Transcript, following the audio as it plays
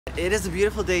It is a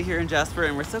beautiful day here in Jasper,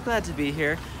 and we're so glad to be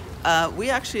here. We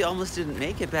actually almost didn't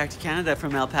make it back to Canada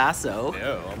from El Paso.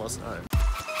 No, almost not.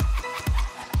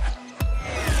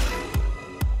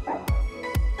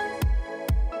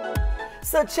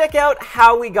 So check out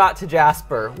how we got to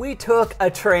Jasper. We took a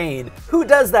train. Who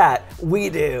does that? We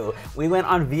do. We went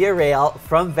on Via Rail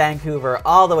from Vancouver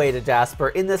all the way to Jasper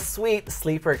in this sweet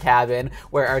sleeper cabin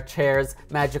where our chairs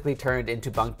magically turned into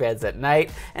bunk beds at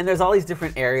night. And there's all these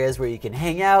different areas where you can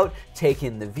hang out, take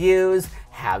in the views,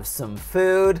 have some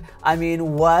food. I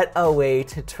mean, what a way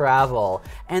to travel.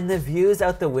 And the views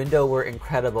out the window were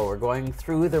incredible. We're going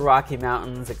through the Rocky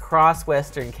Mountains across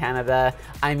Western Canada.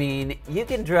 I mean, you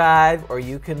can drive or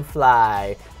you can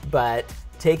fly, but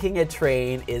taking a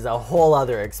train is a whole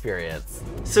other experience.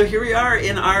 So here we are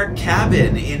in our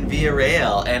cabin in Via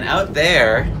Rail, and out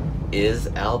there is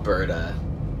Alberta.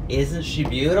 Isn't she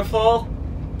beautiful?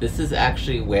 This is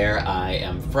actually where I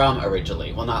am from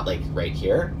originally. Well, not like right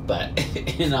here, but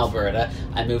in Alberta.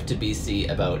 I moved to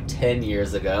BC about 10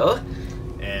 years ago.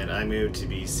 And I moved to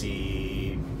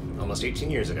BC almost 18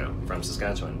 years ago from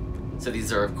Saskatchewan. So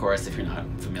these are, of course, if you're not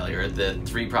familiar, the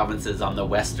 3 provinces on the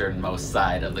westernmost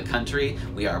side of the country.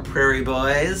 We are prairie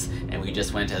boys, and we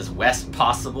just went as west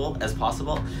as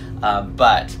possible.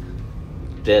 But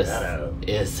this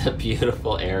is a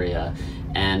beautiful area.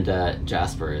 And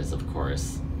Jasper is, of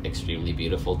course, extremely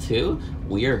beautiful too.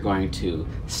 We are going to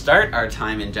start our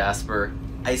time in Jasper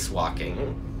ice walking.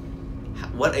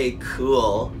 What a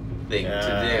cool thing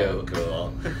to do.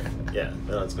 Cool. Yeah,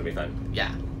 that's gonna be fun.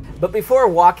 Yeah. But before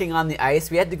walking on the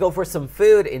ice, we had to go for some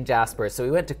food in Jasper. So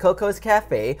we went to Coco's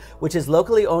Cafe, which is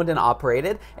locally owned and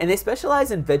operated, and they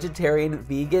specialize in vegetarian,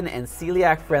 vegan, and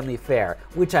celiac-friendly fare,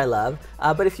 which I love.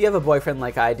 But if you have a boyfriend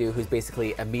like I do, who's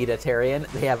basically a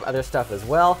meatitarian, they have other stuff as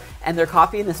well. And their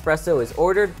coffee and espresso is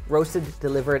ordered, roasted,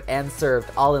 delivered, and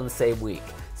served all in the same week.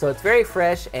 So it's very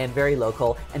fresh and very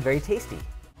local and very tasty.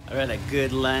 All right, a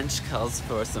good lunch calls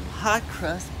for some hot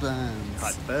crust buns.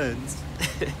 Hot buns.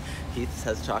 Heath's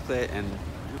has chocolate, and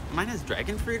mine has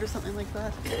dragon fruit or something like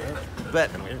that. Yeah.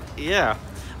 But Kinda weird. yeah,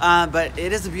 but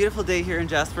it is a beautiful day here in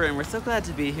Jasper, and we're so glad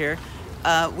to be here.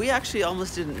 We actually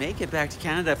almost didn't make it back to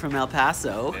Canada from El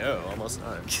Paso. No, almost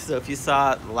not. So if you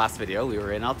saw the last video, we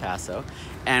were in El Paso,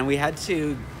 and we had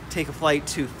to take a flight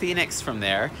to Phoenix from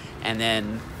there, and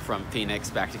then from Phoenix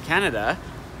back to Canada.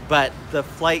 But the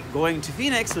flight going to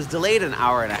Phoenix was delayed an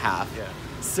hour and a half. Yeah.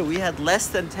 So we had less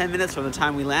than 10 minutes from the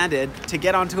time we landed to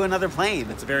get onto another plane.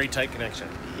 It's a very tight connection.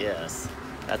 Yes,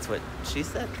 that's what she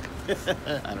said.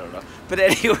 I don't know. But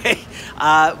anyway,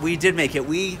 we did make it.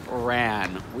 We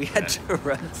ran. We had to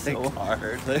run so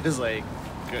hard. It was like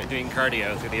doing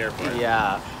cardio through the airport.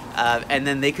 Yeah. And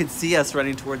then they could see us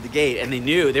running toward the gate, and they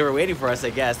knew they were waiting for us, I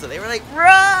guess. So they were like,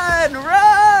 "Run,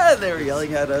 run!" They were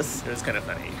yelling at us. It was kind of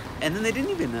funny. And then they didn't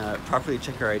even properly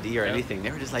check our ID or anything. They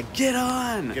were just like, "Get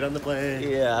on!" Get on the plane.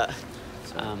 Yeah.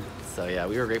 So yeah,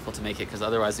 we were grateful to make it, because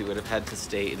otherwise we would have had to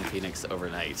stay in Phoenix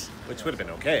overnight. Which would have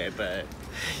been okay, but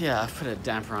Yeah, put a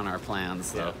damper on our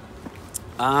plans, though.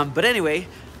 But anyway,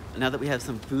 now that we have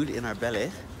some food in our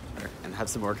belly, and have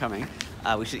some more coming,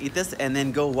 we should eat this and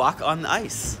then go walk on the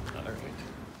ice. all right.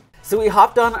 So we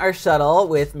hopped on our shuttle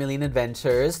with Maligne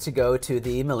Adventures to go to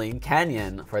the Maligne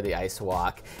Canyon for the ice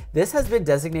walk. This has been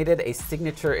designated a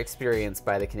signature experience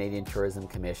by the Canadian Tourism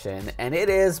Commission, and it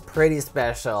is pretty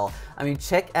special. I mean,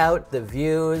 check out the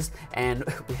views, and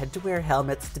we had to wear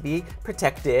helmets to be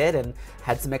protected and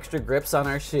had some extra grips on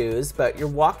our shoes, but you're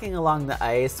walking along the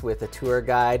ice with a tour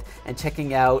guide and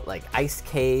checking out like ice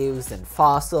caves and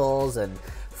fossils and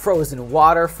frozen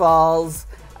waterfalls.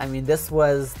 I mean, this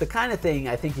was the kind of thing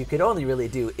I think you could only really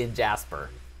do in Jasper.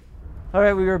 All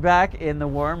right, we were back in the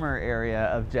warmer area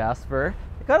of Jasper.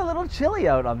 It got a little chilly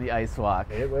out on the ice walk.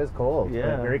 It was cold.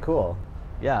 Yeah. Very cool.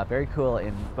 Yeah, very cool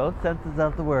in both senses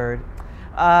of the word.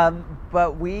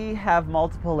 But we have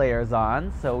multiple layers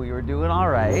on, so we were doing all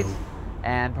right.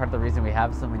 And part of the reason we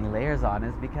have so many layers on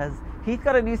is because Heath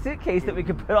got a new suitcase that we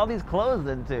could put all these clothes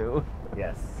into.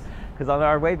 Yes. Because on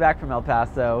our way back from El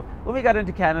Paso, when we got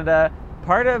into Canada,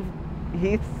 part of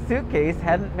Heath's suitcase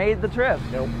hadn't made the trip.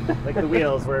 Nope. Like the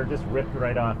wheels were just ripped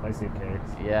right off my suitcase.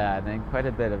 Yeah, and then quite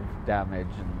a bit of damage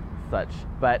and such.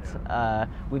 But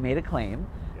we made a claim,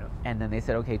 and then they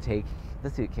said, okay, take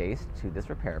the suitcase to this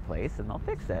repair place and they'll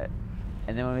fix it.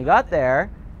 And then when we got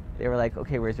there, they were like,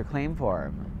 okay, where's your claim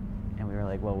form? And we were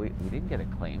like, well, we didn't get a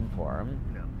claim form.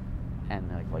 No. And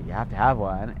they're like, well, you have to have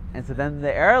one. And so then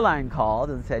the airline called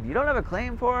and said, you don't have a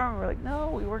claim form? We're like, no,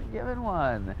 we weren't given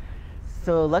one.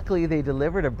 So luckily they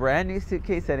delivered a brand new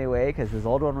suitcase anyway, because his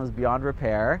old one was beyond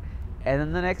repair. And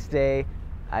then the next day,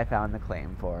 I found the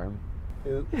claim form.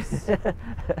 Oops.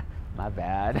 My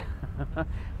bad.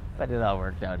 But it all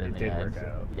worked out in the end. It did work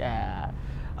out. Yeah.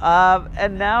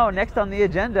 And now, next on the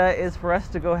agenda is for us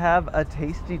to go have a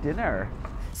tasty dinner.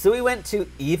 So we went to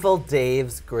Evil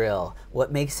Dave's Grill.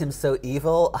 What makes him so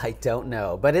evil? I don't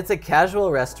know. But it's a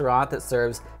casual restaurant that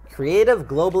serves creative,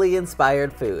 globally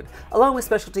inspired food, along with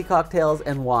specialty cocktails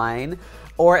and wine.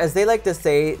 Or as they like to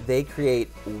say, they create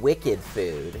wicked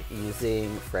food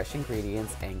using fresh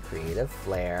ingredients and creative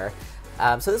flair.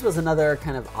 So this was another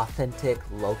kind of authentic,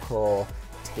 local,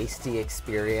 tasty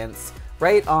experience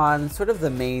right on sort of the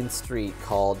main street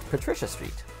called Patricia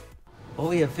Street. Well,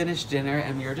 we have finished dinner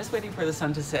and we were just waiting for the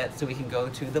sun to set so we can go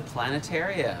to the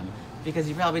planetarium, because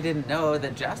you probably didn't know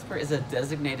that Jasper is a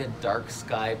designated dark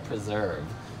sky preserve.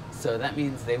 So that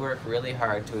means they work really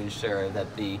hard to ensure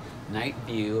that the night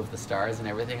view of the stars and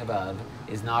everything above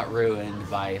is not ruined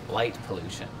by light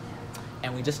pollution.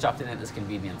 And we just stopped in at this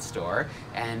convenience store,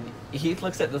 and Heath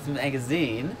looks at this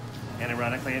magazine. And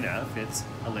ironically enough, it's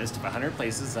a list of 100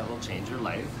 places that will change your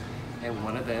life. And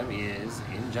one of them is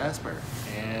in Jasper.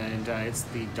 And it's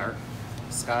the dark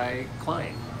sky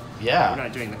climb. Yeah. We're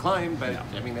not doing the climb, but No.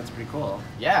 I mean, that's pretty cool.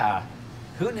 Yeah.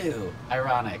 Who knew?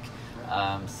 Ironic.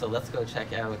 So let's go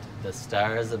check out the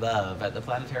stars above at the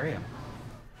planetarium.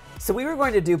 So we were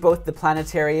going to do both the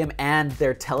planetarium and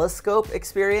their telescope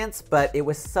experience, but it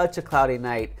was such a cloudy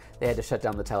night, they had to shut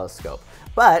down the telescope.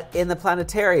 But in the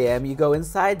planetarium, you go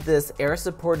inside this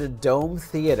air-supported dome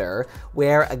theater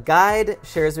where a guide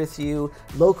shares with you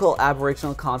local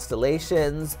Aboriginal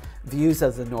constellations, views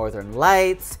of the northern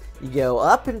lights. You go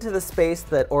up into the space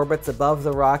that orbits above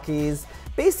the Rockies,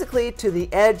 basically to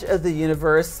the edge of the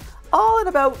universe, all in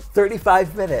about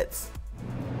 35 minutes.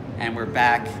 And we're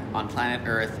back on planet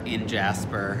Earth in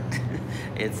Jasper.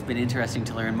 It's been interesting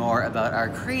to learn more about our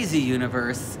crazy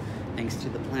universe thanks to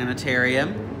the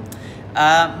planetarium.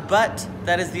 But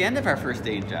that is the end of our first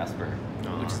day in Jasper,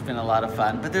 which has been a lot of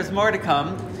fun. But there's more to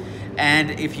come.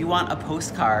 And if you want a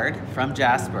postcard from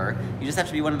Jasper, you just have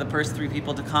to be one of the first 3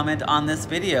 people to comment on this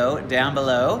video down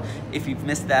below. If you've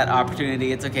missed that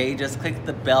opportunity, it's okay. Just click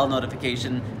the bell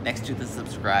notification next to the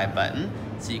subscribe button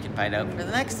so you can find out for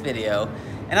the next video.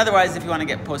 And otherwise, if you want to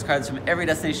get postcards from every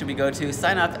destination we go to,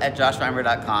 sign up at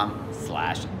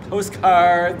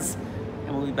joshreimer.com/postcards.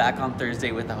 And we'll be back on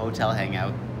Thursday with the hotel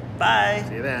hangout. Bye.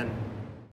 See you then.